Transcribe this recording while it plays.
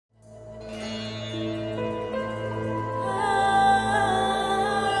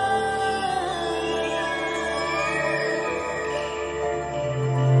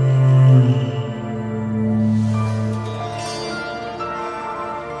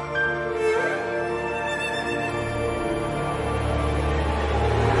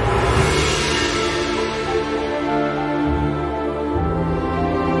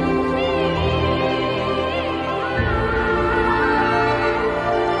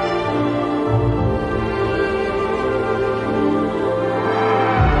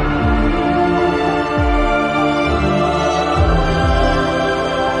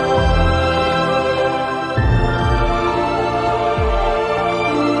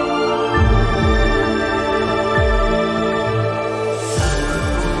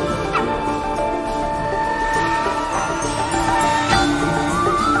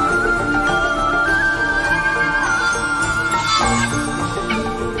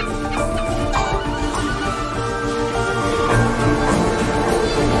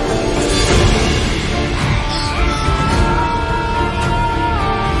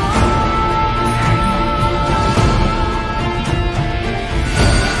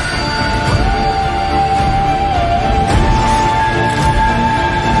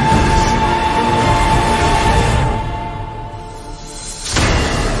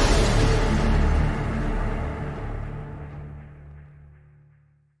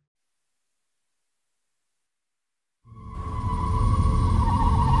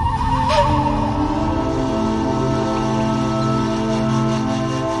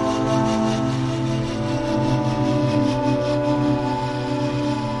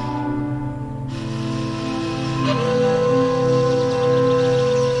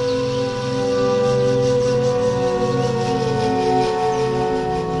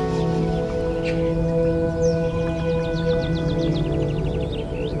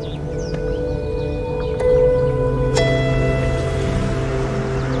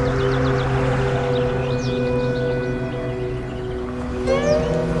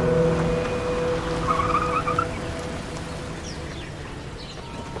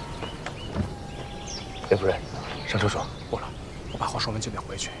叶夫人，上车说。不了，我把话说完就得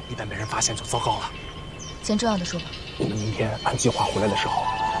回去，一旦被人发现就糟糕了。先重要的说吧。我们明天按计划回来的时候，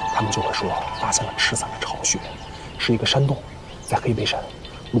他们就会说发现了赤伞的巢穴，是一个山洞，在黑背山，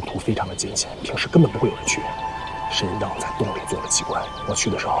路途非常的艰险，平时根本不会有人去。沈银当在洞里做了机关，我去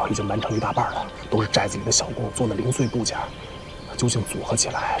的时候已经完成一大半了，都是寨子里的小工做的零碎部件，究竟组合起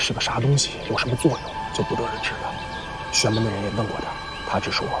来是个啥东西，有什么作用，就不得而知了。玄门的人也问过他，他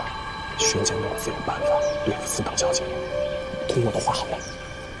只说玄剑公自有办法对付司藤小姐，图我都画好了。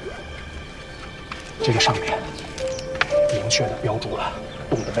这个上面明确的标注了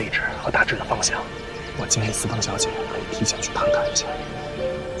洞的位置和大致的方向，我建议司藤小姐可以提前去探看一下。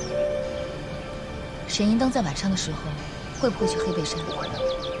沈银灯在晚上的时候会不会去黑背山？不会的，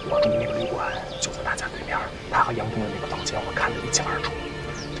我住的那个旅馆就在他家对面，他和杨东的那个房间我看得一清二楚。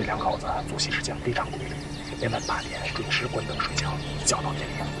这两口子作息时间非常规律，每晚8点准时关灯睡觉，一觉到天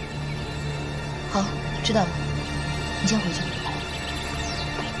亮。好，知道了，你先回去，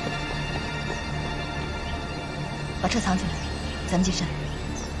把车藏起来，咱们进山。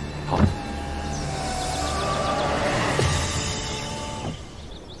好。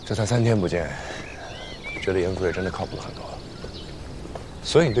这才3天不见，觉得严夫人真的靠谱了很多。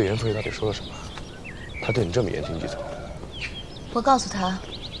所以你对严夫人到底说了什么？她对你这么言听计从？我告诉他，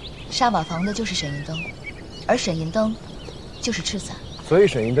杀瓦房的就是沈银灯，而沈银灯就是赤伞。所以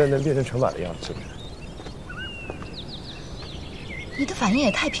沈银灯能变成陈婉的样子，是不是？你的反应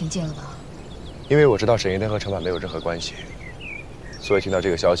也太平静了吧？因为我知道沈银灯和陈婉没有任何关系，所以听到这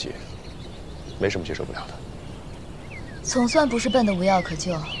个消息，没什么接受不了的。总算不是笨的无药可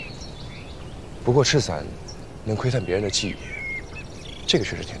救。不过赤伞能窥探别人的记忆，这个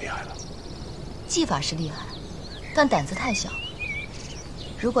确实挺厉害的。技法是厉害，但胆子太小了。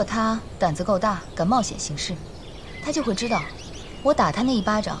如果他胆子够大，敢冒险行事，他就会知道，我打他那一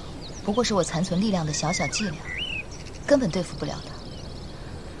巴掌，不过是我残存力量的小小伎俩，根本对付不了他。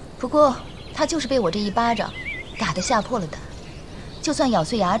不过他就是被我这一巴掌打得吓破了胆，就算咬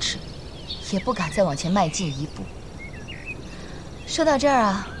碎牙齿，也不敢再往前迈进一步。说到这儿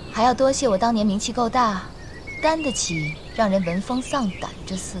啊，还要多谢我当年名气够大，担得起让人闻风丧胆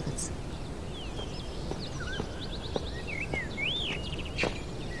这4个字。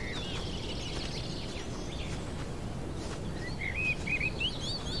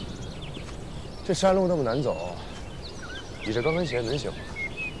这山路那么难走，你这高跟鞋能行吗？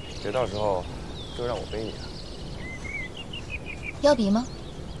别到时候就让我背你啊。要比吗？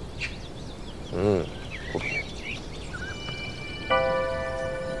不比。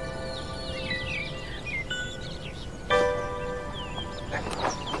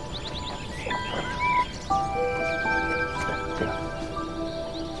这个。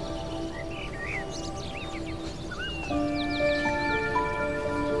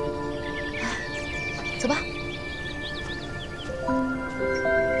走吧。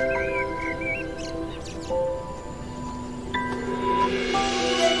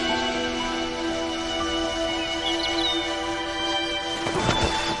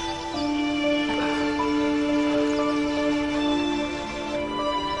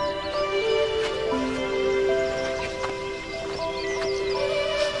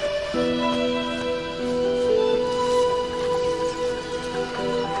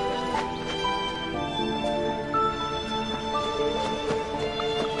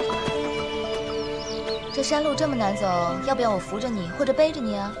这山路这么难走，要不要我扶着你，或者背着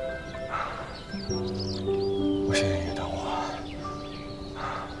你啊？我谢谢你等我。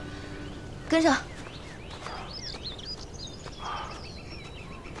跟上。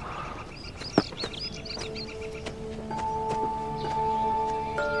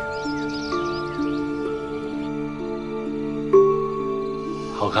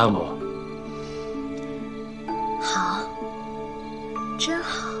好看不？好，真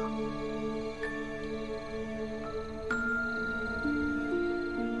好。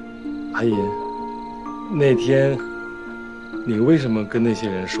阿姨，那天你为什么跟那些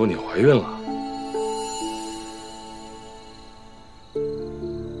人说你怀孕了？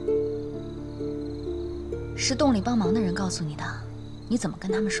是洞里帮忙的人告诉你的，你怎么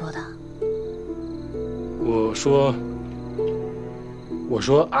跟他们说的？我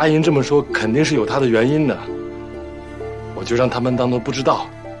说阿银这么说肯定是有她的原因的，我就让他们当作不知道，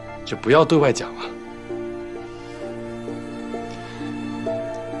就不要对外讲了。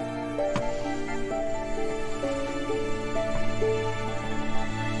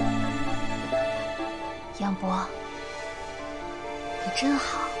杨博，你真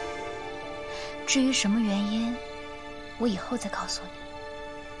好。至于什么原因，我以后再告诉你，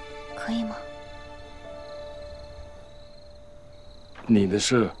可以吗？你的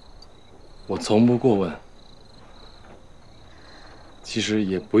事我从不过问。其实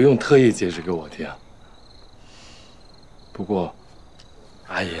也不用特意解释给我听。不过，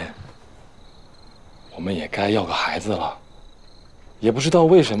阿姨，我们也该要个孩子了。也不知道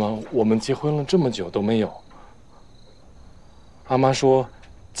为什么我们结婚了这么久都没有。阿妈说，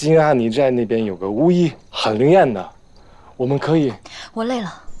金阿尼寨那边有个巫医很灵验的，我们可以。我累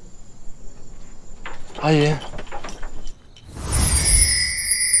了。阿姨。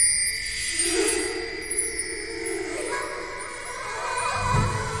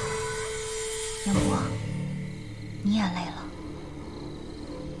杨博，你也累了，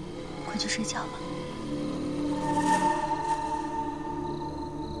快去睡觉吧。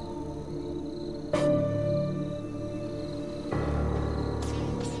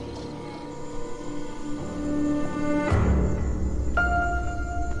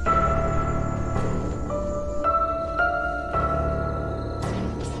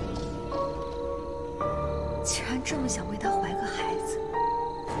既然这么想为他怀个孩子，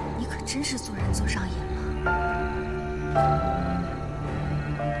你可真是做人做上瘾了。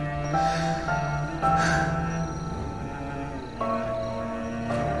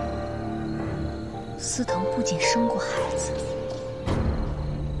司藤不仅生过孩子，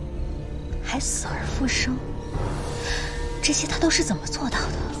还死而复生，这些他都是怎么做到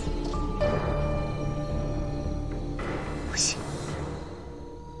的？不行，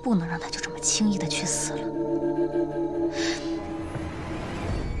不能让他就这么轻易的去死了。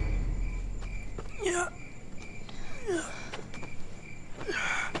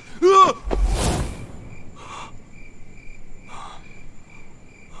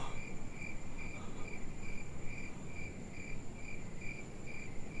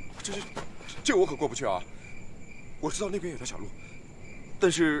这我可过不去啊！我知道那边有条小路，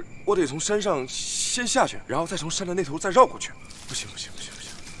但是我得从山上先下去，然后再从山的那头再绕过去。不行，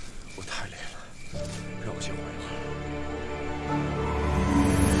我太累了，让我先缓一缓。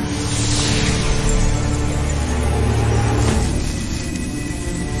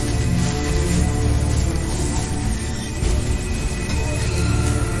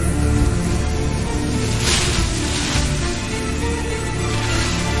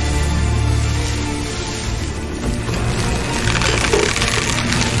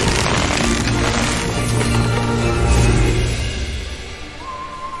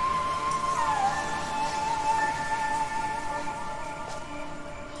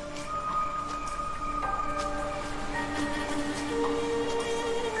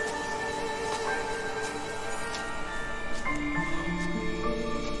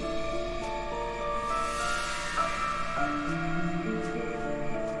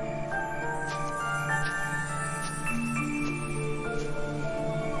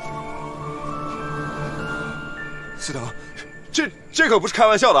司藤，这可不是开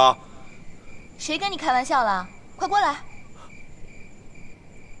玩笑的啊！谁跟你开玩笑了？快过来！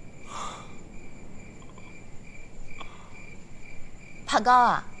怕高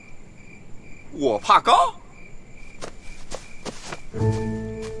啊？我怕高？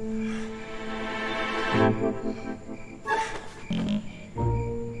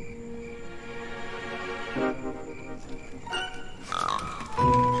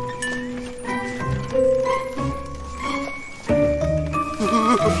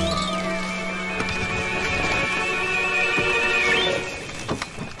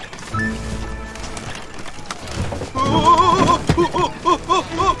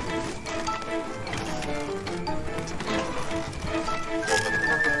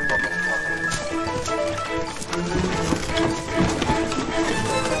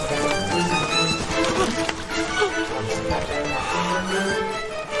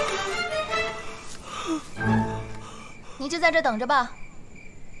你就在这等着吧。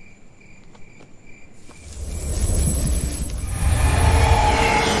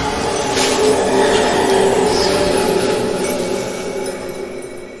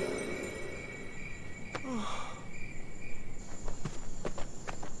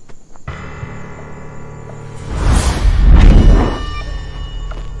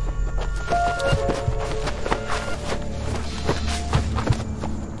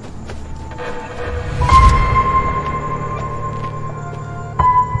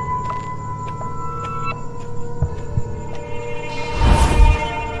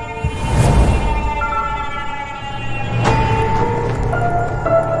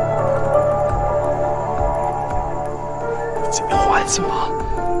行吗？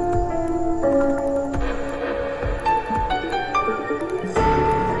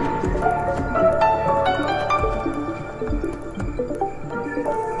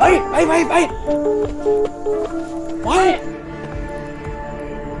喂！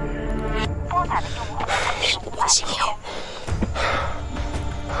的心意。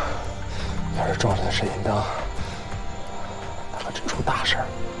要是撞上了沈银灯，那可真出大事儿。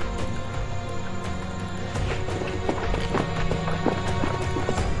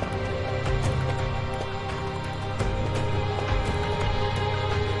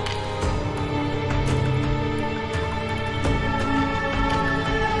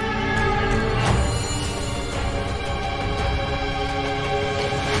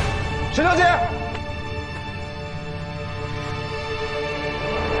沈小姐，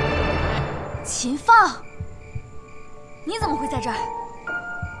秦放，你怎么会在这儿？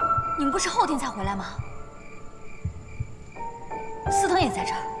你们不是后天才回来吗？司藤也在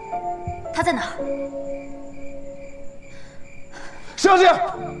这儿，他在哪儿？沈小姐，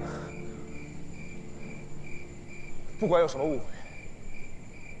不管有什么误会，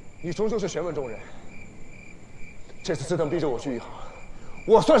你终究是玄文中人。这次司藤逼着我去一行，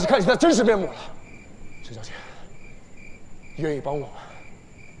我算是看清他真实面目了。沈小姐，你愿意帮我吗？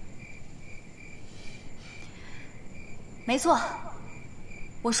没错，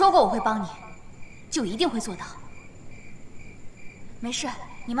我说过我会帮你，就一定会做到。没事，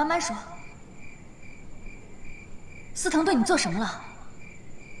你慢慢说。司藤对你做什么了？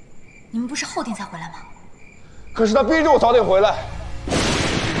你们不是后天才回来吗？可是他逼着我早点回来。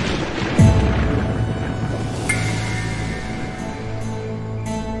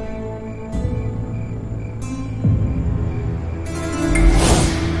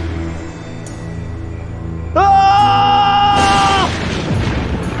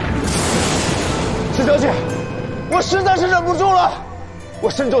沈小姐，我实在是忍不住了，我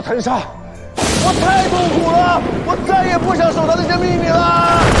深受藤杀，我太痛苦了，我再也不想守他那些秘密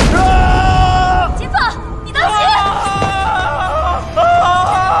了。秦放，你当心！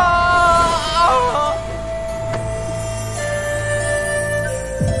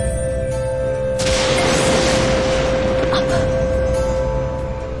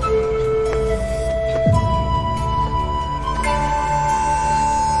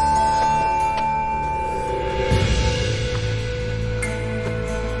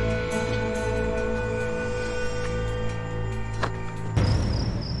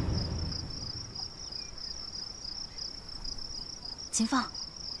秦放，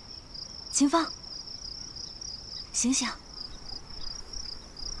秦放，醒醒！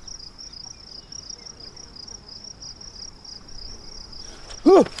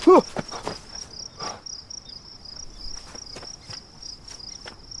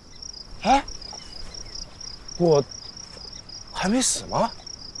哎，我还没死吗？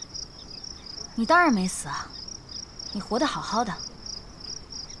你当然没死啊，你活得好好的。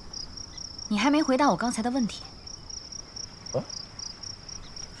你还没回答我刚才的问题。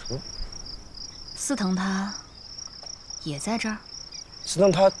什么？司藤他也在这儿？司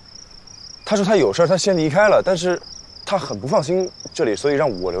藤他说他有事，他先离开了，但是他很不放心这里，所以让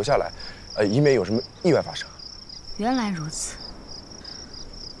我留下来，以免有什么意外发生。原来如此。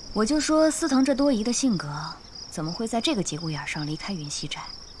我就说司藤这多疑的性格，怎么会在这个节骨眼上离开云溪寨？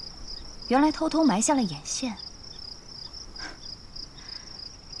原来偷偷埋下了眼线。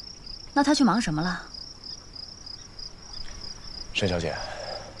那他去忙什么了？沈小姐，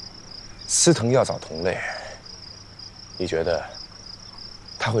司藤要找同类，你觉得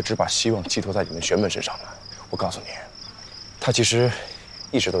他会只把希望寄托在你们玄门身上吗？我告诉你，他其实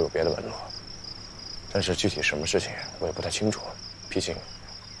一直都有别的门路，但是具体什么事情我也不太清楚，毕竟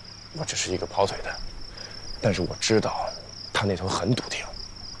我只是一个跑腿的。但是我知道他那头很笃定，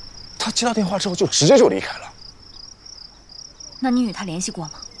他接到电话之后就直接就离开了。那你与他联系过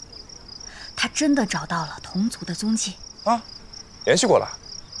吗？他真的找到了同族的踪迹啊？联系过了，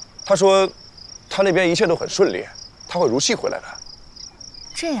他说他那边一切都很顺利，他会如期回来的。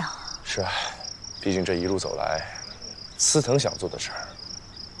这样啊？是啊，毕竟这一路走来，司藤想做的事儿，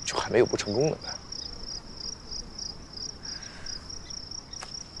就还没有不成功的呢。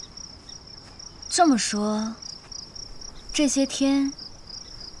这么说，这些天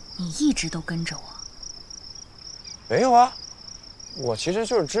你一直都跟着我？没有啊，我其实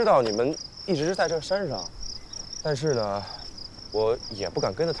就是知道你们一直是在这山上，但是呢，我也不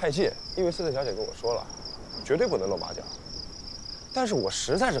敢跟得太近，因为司藤小姐跟我说了，绝对不能露马脚。但是我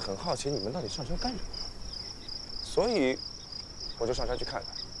实在是很好奇你们到底上山干什么，所以我就上山去看看。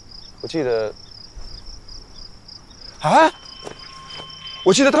我记得，啊，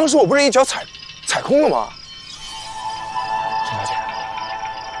我记得当时我不是一脚踩空了吗？沈小姐，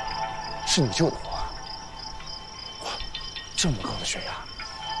是你救的我啊！哇，这么高的悬崖，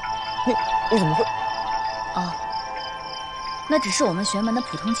你怎么会？哦，那只是我们玄门的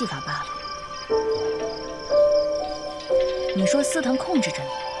普通技法罢了。你说司藤控制着你，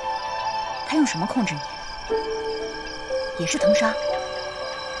他用什么控制你？也是藤纱。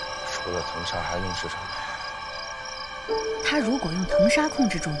除了藤纱还能是什么？他如果用藤纱控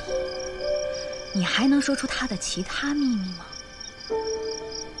制住你，你还能说出他的其他秘密吗？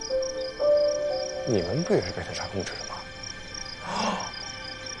你们不也是被藤纱控制的吗？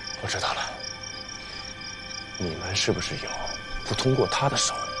我知道了，你们是不是有不通过他的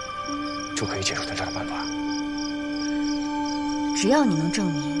手就可以解除藤纱的办法？只要你能证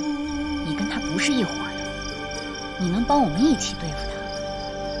明你跟他不是一伙的，你能帮我们一起对付他，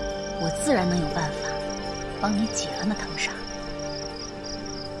我自然能有办法帮你解了那藤纱。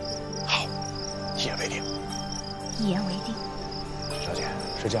好，一言为定。一言为定。小姐，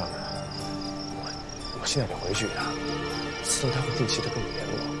是这样的，我现在得回去一趟。司藤他会定期的跟我联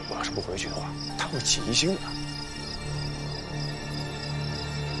络，我要是不回去的话，他会起疑心的。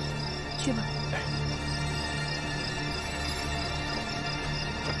去吧。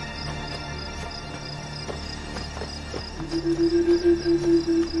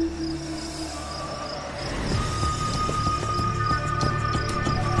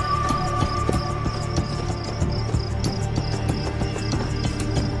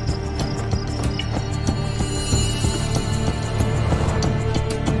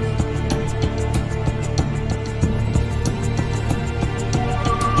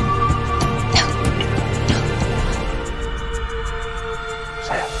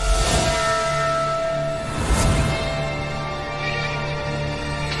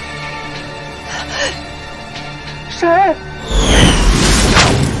谁？啊！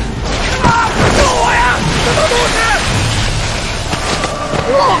救我呀！什么东西？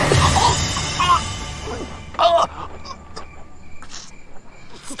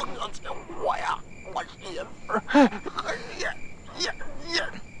司藤小姐，我呀，我是爷们儿，司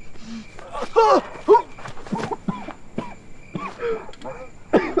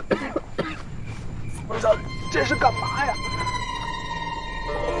藤小姐，这是干嘛呀？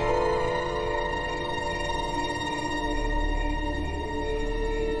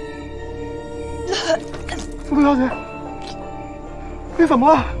司藤小姐，你怎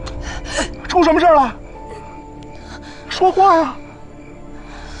么了？出什么事了？说话呀！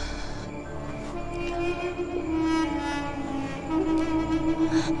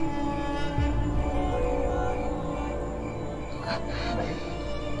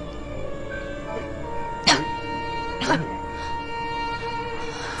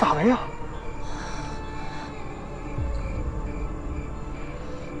咋了呀？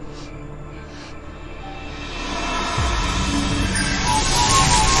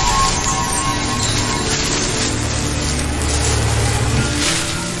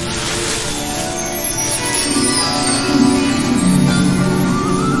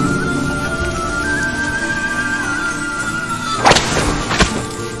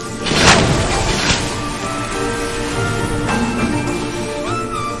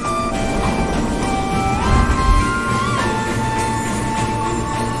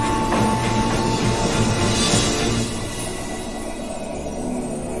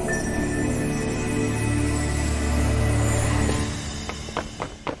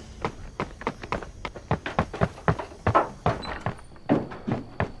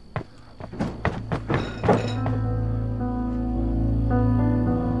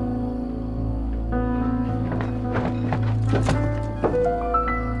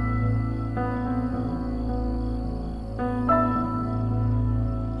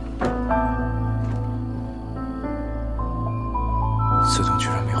司藤居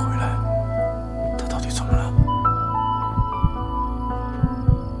然没回来，他到底怎么了？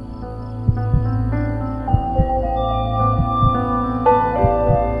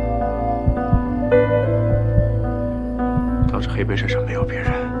到这黑背山上没有别人，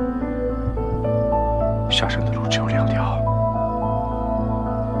下山的路只有两条。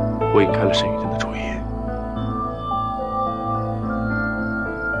我引开了沈雨灯的注意。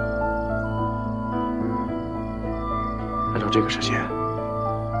按照这个时间，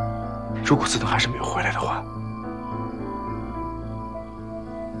如果司藤还是没有回来的话，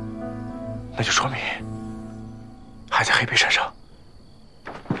那就说明还在黑背山上。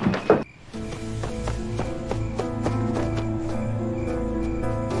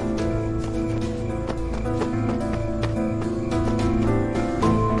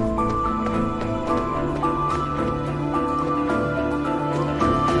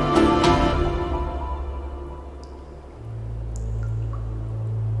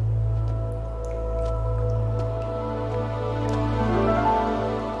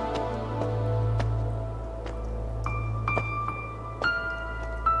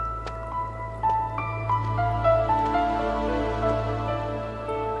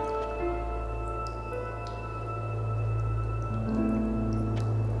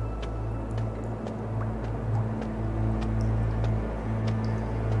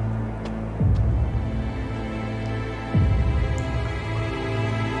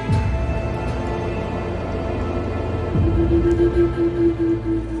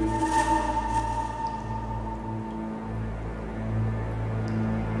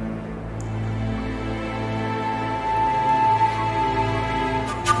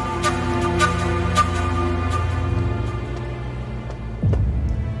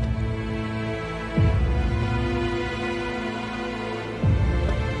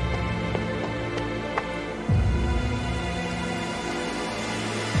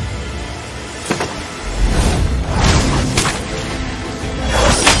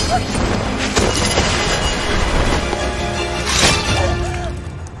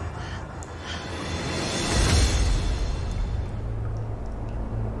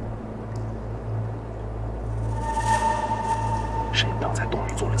沈银当在洞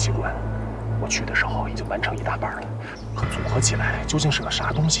里做了机关，我去的时候已经完成一大半了，可组合起来究竟是个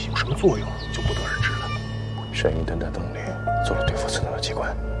啥东西，有什么作用，就不得而知了。沈银灯在洞里做了对付司藤的机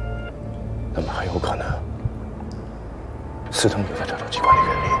关，那么很有可能，司藤也在找到机关的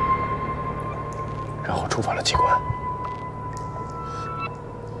原理，然后触发了机关。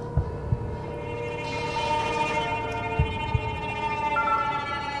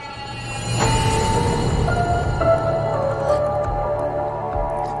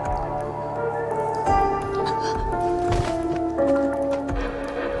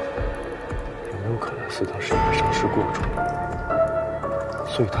 司藤是因为伤势过重，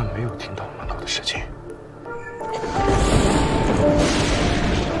所以他没有听到门口的事情。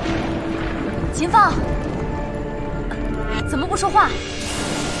秦放，怎么不说话？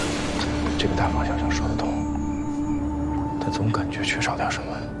这个大方向上说得通，但总感觉缺少点什么。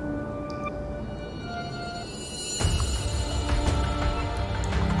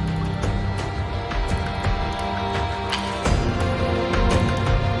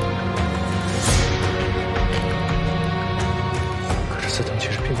司藤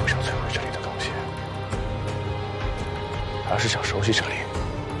其实并不想摧毁这里的东西，而是想熟悉这里，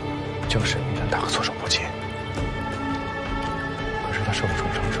将沈银灯打个措手不及。可是他受了重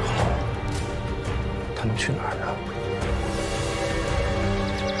伤之后，他能去哪儿呢？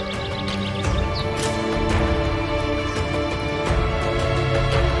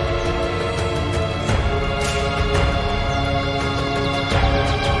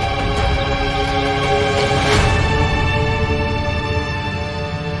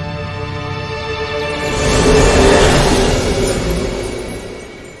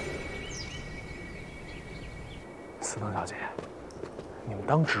司藤小姐，你们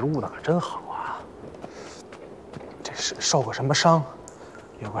当植物的可真好啊！这是受个什么伤，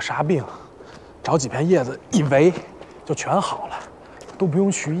有个啥病，找几片叶子一围，就全好了，都不用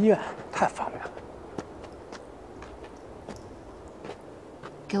去医院，太方便了。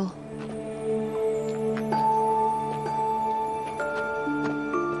给我。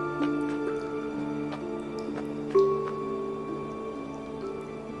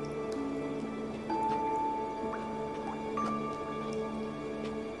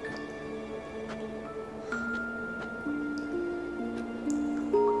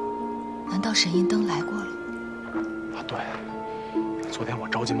难道沈银灯来过了？啊，对，昨天我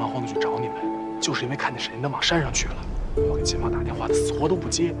着急忙慌的去找你们，就是因为看见沈银灯往山上去了。我给秦放打电话，他死活都不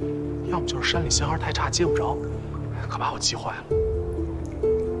接，要么就是山里信号太差接不着，可把我急坏了。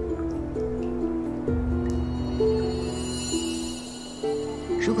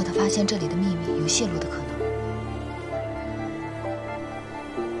如果他发现这里的秘密有泄露的可能，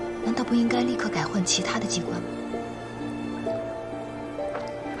难道不应该立刻改换其他的机关吗？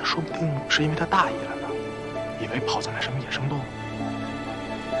 说不定是因为他大意了呢，以为跑进来什么野生动物。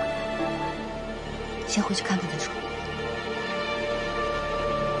先回去看看再说。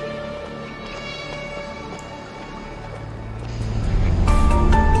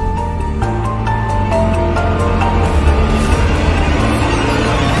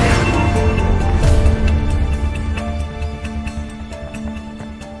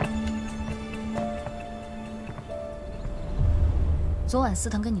昨晚司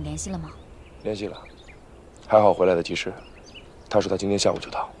藤跟你联系了吗？联系了，还好回来的及时。他说他今天下午就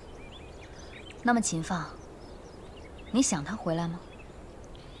到。那么秦放，你想他回来吗？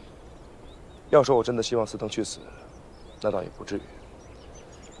要说我真的希望司藤去死，那倒也不至于。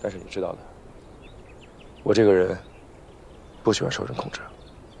但是你知道的，我这个人不喜欢受人控制。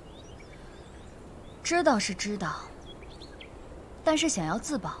知道是知道，但是想要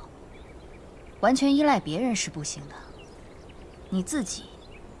自保，完全依赖别人是不行的。 你自己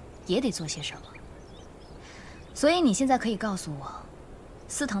也得做些什么，所以你现在可以告诉我，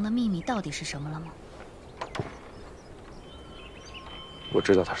司藤的秘密到底是什么了吗？我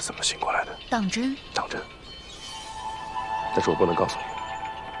知道他是怎么醒过来的。当真？当真。但是我不能告诉你，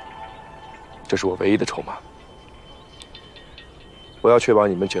这是我唯一的筹码。我要确保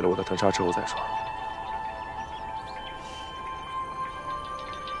你们解了我的藤纱之后再说。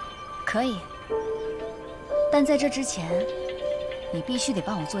可以，但在这之前，你必须得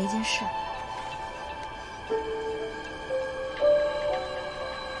帮我做一件事。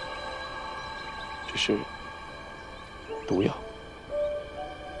这是毒药。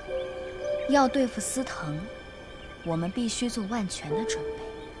要对付司藤，我们必须做万全的准备。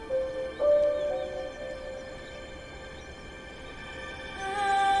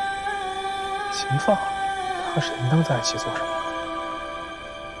秦放和沈登在一起做什么？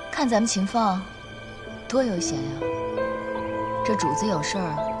看咱们秦放多悠闲呀！这主子有事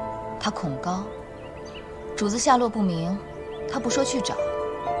儿，他恐高；主子下落不明，他不说去找，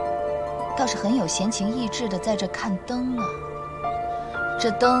倒是很有闲情逸致的在这看灯啊。这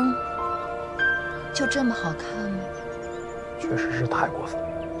灯就这么好看吗？确实是太过分了。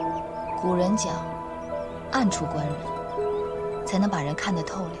古人讲，暗处观人，才能把人看得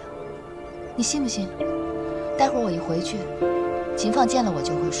透亮。你信不信？待会儿我一回去，秦放见了我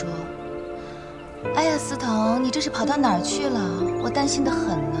就会说：“哎呀，司藤，你这是跑到哪儿去了？我担心得很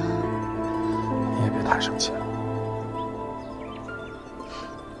呢。”你也别太生气了。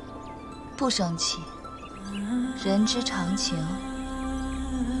不生气，人之常情。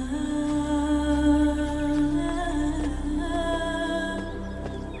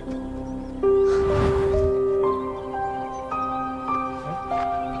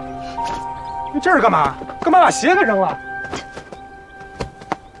你这是干嘛？干嘛把鞋给扔了？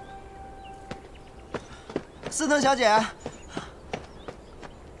司藤小姐，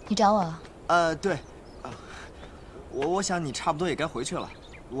你找我啊？对，我想你差不多也该回去了，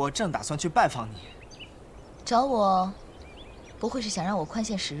我正打算去拜访你。找我，不会是想让我宽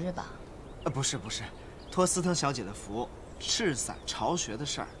限10日吧？不是，托司藤小姐的福，赤伞巢穴的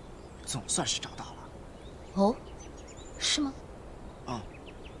事儿，总算是找到了。哦，是吗？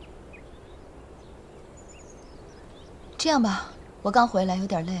这样吧，我刚回来有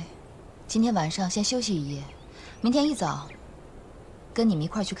点累，今天晚上先休息一夜，明天一早跟你们一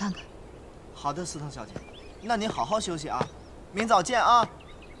块儿去看看。好的，司藤小姐，那您好好休息啊，明早见啊。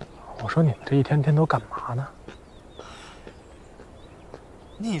我说你们这一天天都干嘛呢？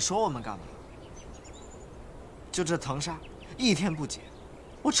你说我们干嘛？就这藤纱，一天不解，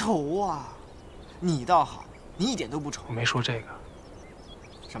我愁啊。你倒好，你一点都不愁。我没说这个。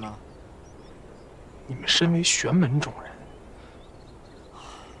什么？你们身为玄门中人，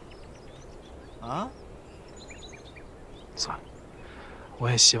啊？算了，我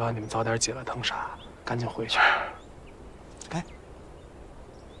也希望你们早点解了藤纱，赶紧回去。哎，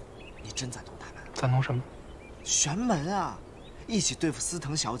你真赞同他们？赞同什么？玄门啊，一起对付司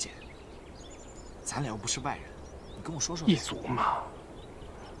藤小姐。咱俩又不是外人，你跟我说说。异族嘛，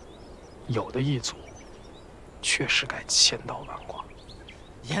有的异族确实该千刀万剐。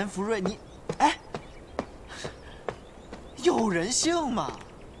严福瑞，你，哎，有人性吗？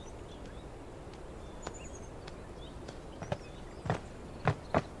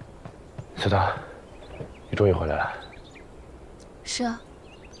司藤，你终于回来了。是啊，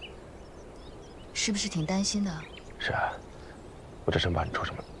是不是挺担心的？是啊，我这真怕你出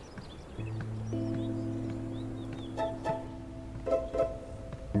什么。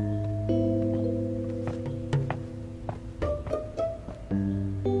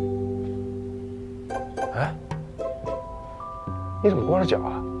哎，你怎么光着脚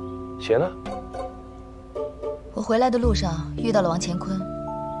啊？鞋呢？我回来的路上遇到了王乾坤，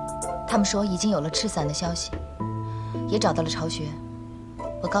他们说已经有了赤伞的消息，也找到了巢穴。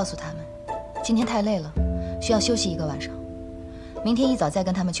我告诉他们，今天太累了，需要休息1个晚上，明天一早再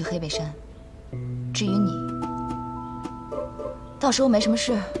跟他们去黑背山。至于你，到时候没什么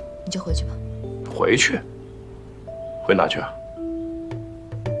事，你就回去吧。回去？回哪去啊？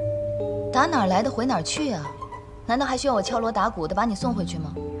打哪儿来的回哪儿去呀？难道还需要我敲锣打鼓的把你送回去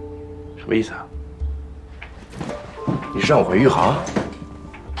吗？什么意思啊？你是让我回余杭？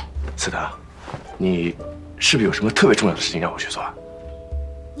司藤，你是不是有什么特别重要的事情让我去做啊？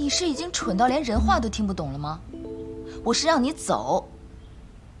你是已经蠢到连人话都听不懂了吗？我是让你走。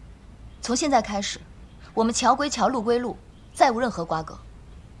从现在开始，我们桥归桥，路归路，再无任何瓜葛。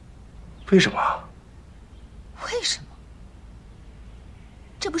为什么？为什么？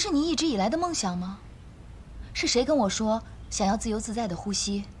这不是你一直以来的梦想吗？是谁跟我说想要自由自在的呼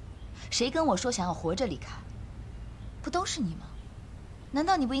吸？谁跟我说想要活着离开？不都是你吗？难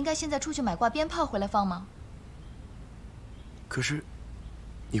道你不应该现在出去买挂鞭炮回来放吗？可是，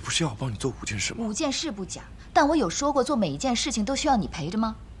你不是要我帮你做5件事吗？5件事不假，但我有说过做每一件事情都需要你陪着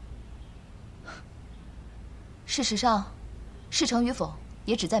吗？事实上，事成与否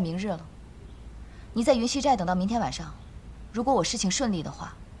也只在明日了。你在云溪寨等到明天晚上，如果我事情顺利的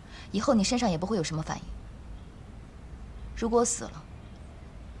话，以后你身上也不会有什么反应。如果我死了，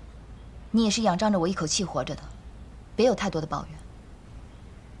你也是仰仗着我一口气活着的，别有太多的抱怨。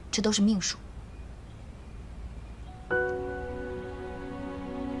这都是命数。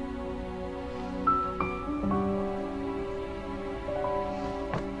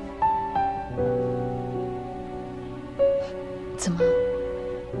怎么，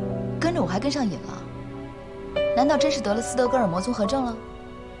跟着我还跟上瘾了？难道真是得了斯德哥尔摩综合症了？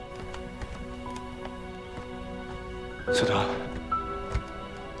斯德，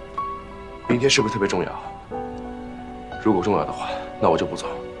明天是不是特别重要？如果重要的话，那我就不走，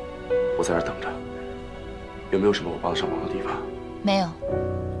我在这儿等着。有没有什么我帮得上忙的地方？没有。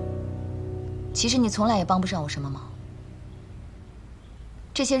其实你从来也帮不上我什么忙。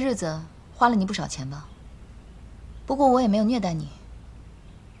这些日子花了你不少钱吧？不过我也没有虐待你，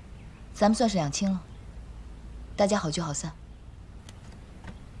咱们算是两清了，大家好聚好散。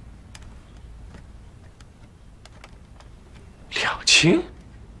两清？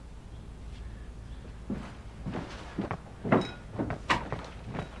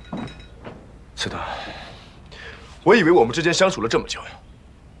斯德，我以为我们之间相处了这么久，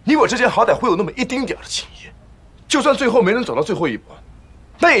你我之间好歹会有那么一丁点的情谊，就算最后没能走到最后一步，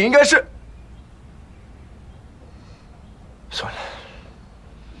那也应该是……算了，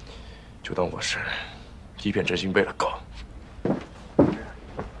就当我是一片真心背了狗。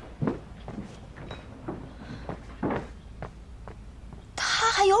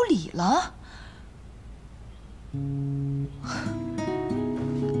他还有理了？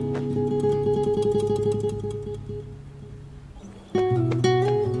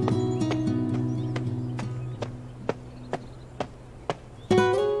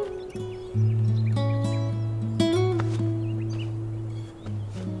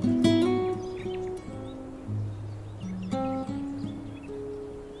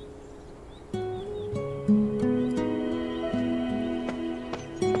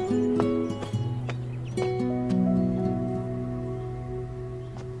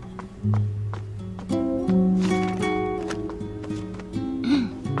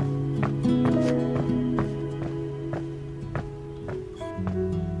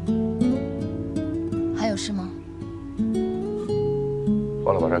有事吗？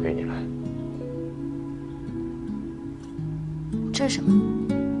忘了把这给你了。这是什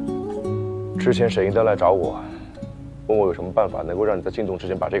么？之前沈一丹来找我，问我有什么办法能够让你在进洞之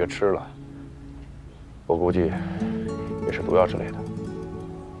前把这个吃了。我估计也是毒药之类的。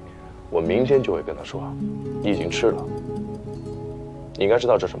我明天就会跟他说，你已经吃了。你应该知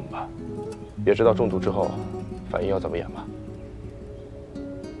道这是什么吧？也知道中毒之后反应要怎么演吧？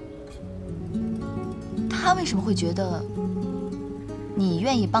他为什么会觉得你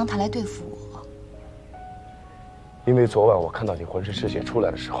愿意帮他来对付我？因为昨晚我看到你浑身是血出来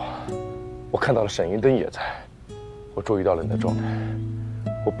的时候，我看到了沈银灯也在，我注意到了你的状态。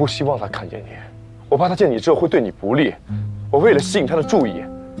我不希望他看见你，我怕他见你之后会对你不利。我为了吸引他的注意，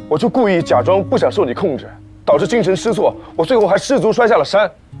我就故意假装不想受你控制，导致精神失措，我最后还失足摔下了山。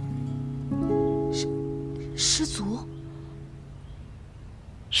失足？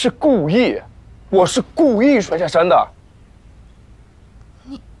是故意。我是故意摔下山的。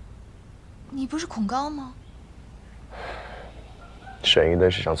你不是恐高吗？沈一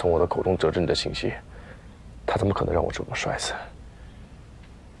灯是想从我的口中得知你的信息，他怎么可能让我这么摔死？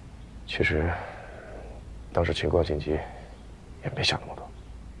其实，当时情况紧急，也没想那么多。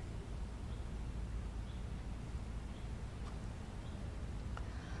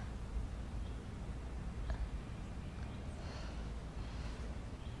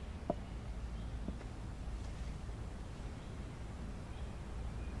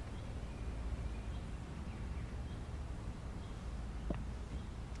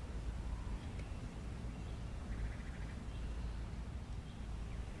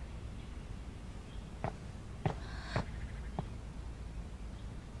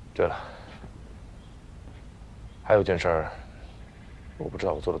对了，还有件事儿，我不知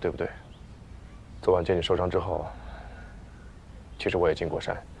道我做的对不对。昨晚见你受伤之后，其实我也进过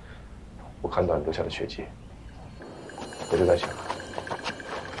山，我看到你留下的血迹，我就在想，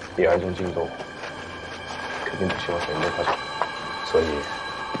你暗中进洞，肯定不希望沈银灯发现，所以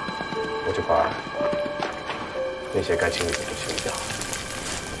我就把那些该清理的都清理掉。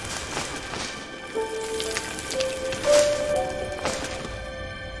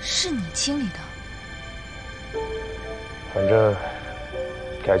是你清理的？反正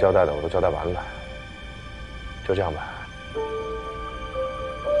该交代的我都交代完了，就这样吧。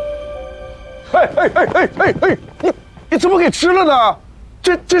你怎么给吃了呢？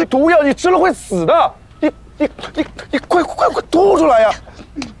这是毒药，你吃了会死的。你你快吐出来呀！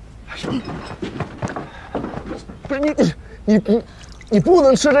不是你不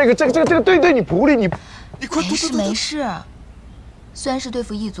能吃这个对你不利，你快吐！没事，虽然是对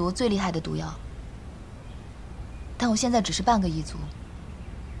付异族最厉害的毒药，但我现在只是半个异族，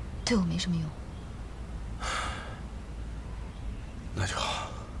对我没什么用。那就好。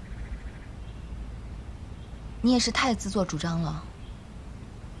你也是太自作主张了。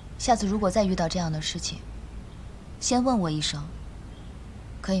下次如果再遇到这样的事情，先问我一声，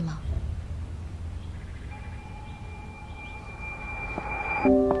可以吗？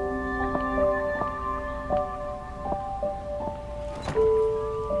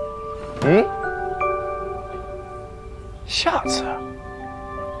下次。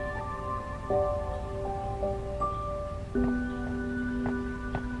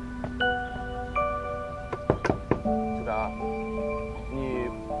是的，你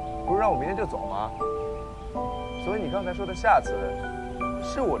不是让我明天就走吗？所以你刚才说的下次，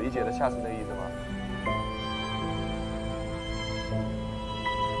是我理解的下次的意思吗？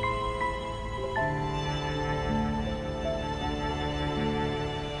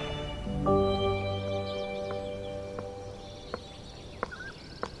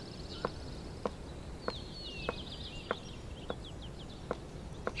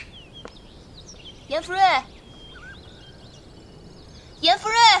严福瑞，严福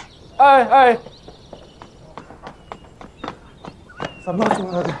瑞，哎，怎么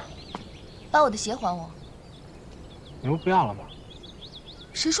了？把我的鞋还我。你不要了吗？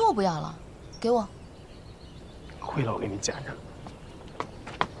谁说我不要了？给我。回头我给你捡着。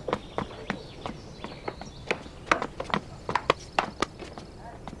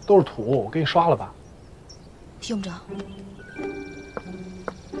都是土，我给你刷了吧。用不着。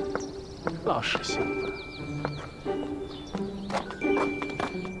老实性子。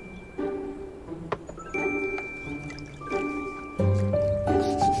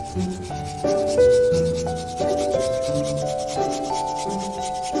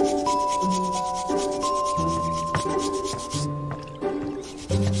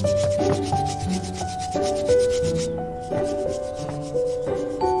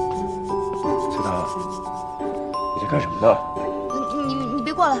陈达，你在干什么呢？你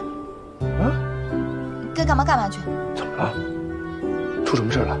别过来。该干嘛干嘛去。怎么了？出什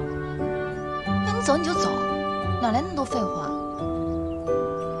么事了？那你走你就走，哪来那么多废话？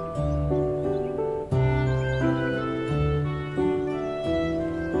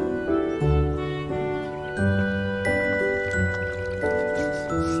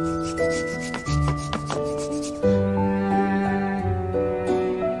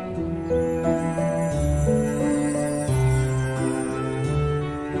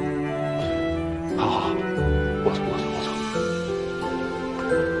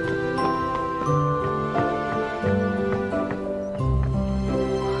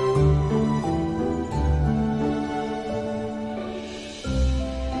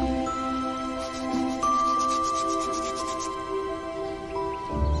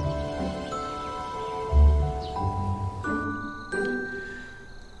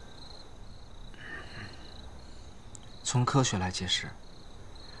从科学来解释，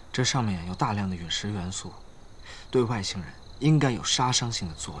这上面有大量的陨石元素，对外星人应该有杀伤性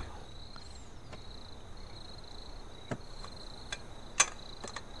的作用。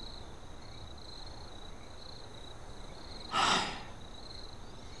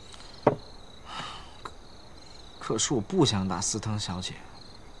可是我不想打司藤小姐，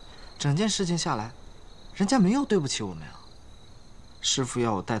整件事情下来，人家没有对不起我们呀。师父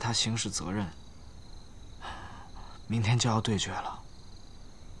要我代他行使责任。明天就要对决了，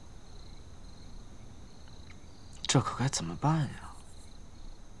这可该怎么办呀？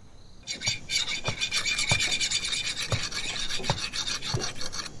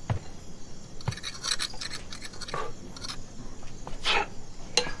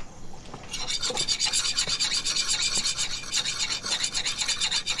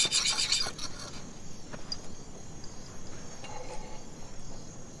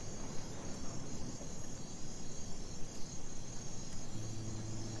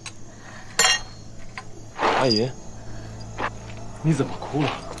阿姨，你怎么哭了？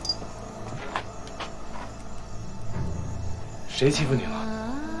谁欺负你了？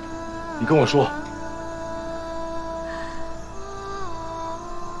你跟我说。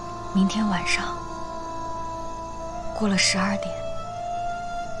明天晚上过了12点，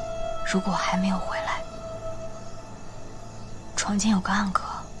如果我还没有回来，床间有个暗格，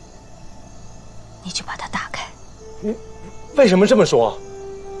你就把它打开。你为什么这么说？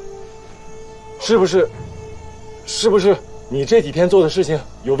是不是你这几天做的事情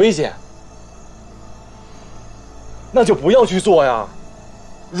有危险？那就不要去做呀。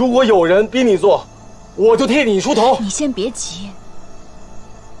如果有人逼你做，我就替你出头。你先别急，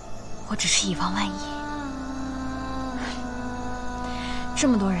我只是以防万一。这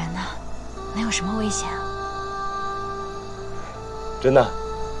么多人呢，能有什么危险啊？真的，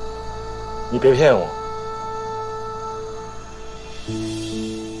你别骗我。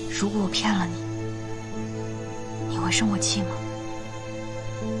如果我骗了你，你会生我气吗？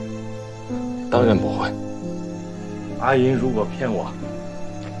当然不会。阿银如果骗我，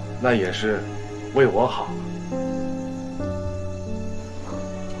那也是为我好。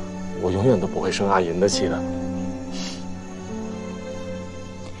我永远都不会生阿银的气的。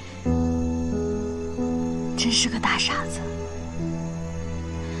真是个大傻子。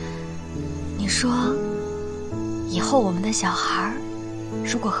你说，以后我们的小孩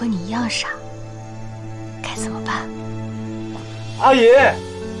如果和你一样傻，该怎么办？阿姨，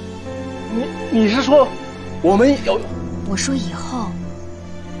你是说我们有？我说以后，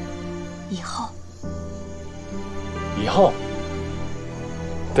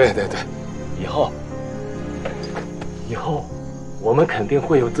对，以后我们肯定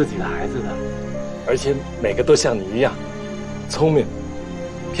会有自己的孩子的，而且每个都像你一样，聪明、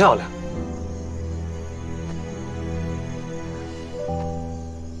漂亮。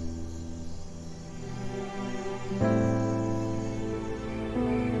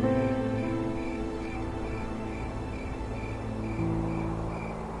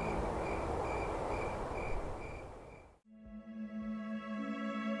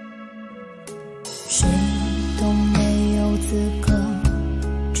谁都没有资格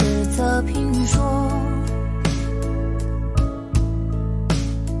指责评说，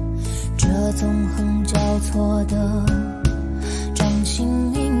这纵横交错的掌心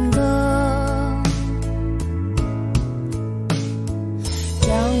民歌，将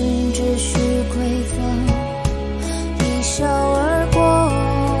秩序规则一笑而过，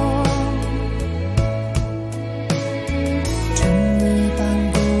成一班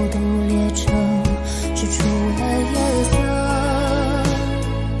孤独列车指出了颜色，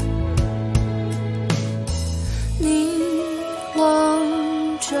你望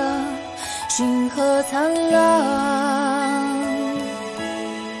着星河灿烂，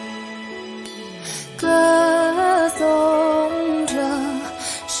歌颂着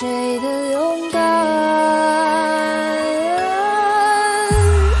谁的勇敢，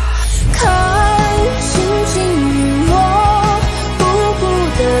看星星陨落，孤孤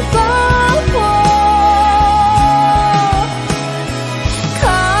的把我，看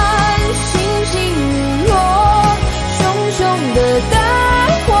星星陨落，熊熊的大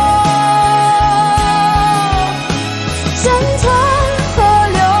火，山川河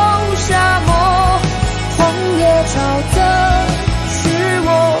流沙漠，荒野沼泽，是我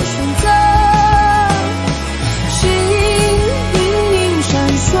选择，星隐隐闪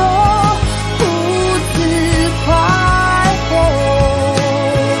烁，不自快活，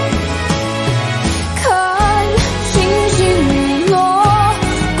看星星陨落，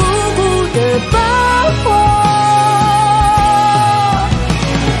孤孤的把我，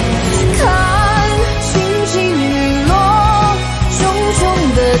看星星陨落，熊熊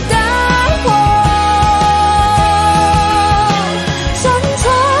的大火，山川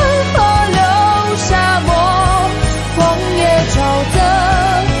河流沙漠，荒野沼泽，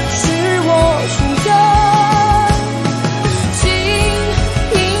是我选择，星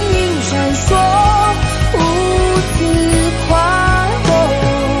隐隐闪烁，无自快活，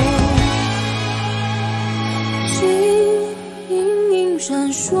星隐隐闪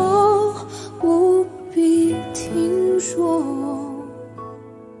烁，无比听说。